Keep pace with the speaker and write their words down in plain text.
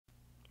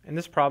In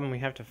this problem, we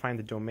have to find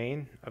the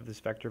domain of this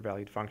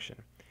vector-valued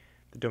function.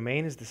 The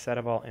domain is the set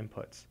of all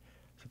inputs.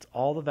 So it's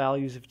all the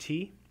values of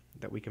t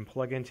that we can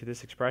plug into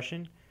this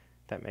expression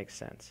that makes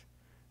sense.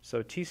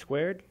 So t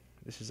squared,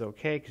 this is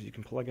okay because you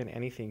can plug in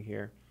anything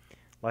here.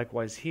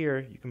 Likewise here,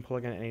 you can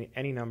plug in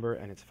any number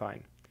and it's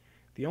fine.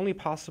 The only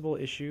possible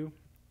issue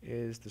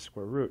is the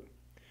square root.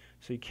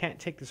 So you can't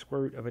take the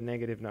square root of a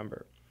negative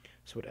number.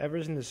 So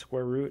whatever's in the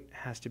square root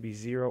has to be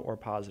 0 or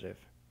positive.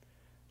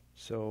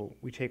 So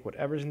we take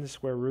whatever's in the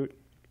square root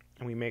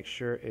and we make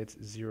sure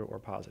it's 0 or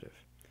positive.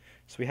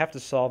 So we have to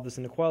solve this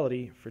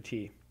inequality for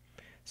t.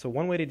 So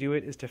one way to do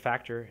it is to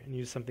factor and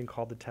use something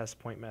called the test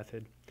point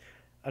method.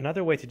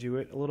 Another way to do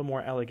it, a little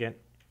more elegant,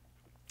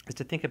 is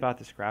to think about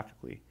this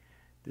graphically.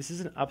 This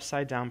is an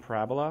upside down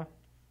parabola,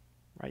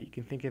 right? You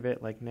can think of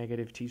it like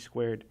negative t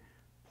squared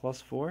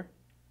plus 4.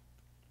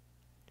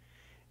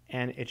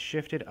 And it's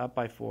shifted up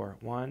by 4.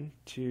 1,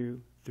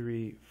 2,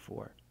 3,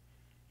 4.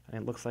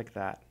 And it looks like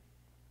that.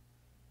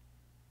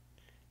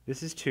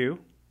 This is 2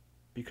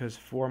 because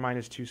 4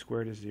 minus 2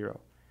 squared is 0.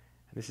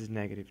 And this is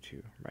negative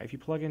 2. Right? If you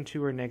plug in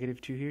 2 or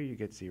negative 2 here, you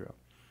get 0.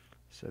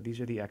 So these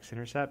are the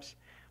x-intercepts.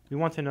 We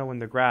want to know when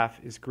the graph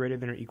is greater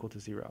than or equal to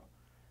 0.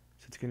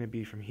 So it's going to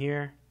be from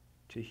here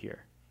to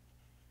here.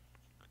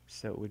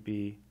 So it would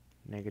be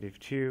negative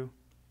 2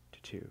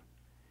 to 2.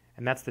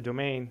 And that's the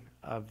domain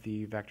of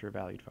the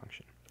vector-valued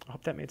function. I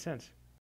hope that made sense.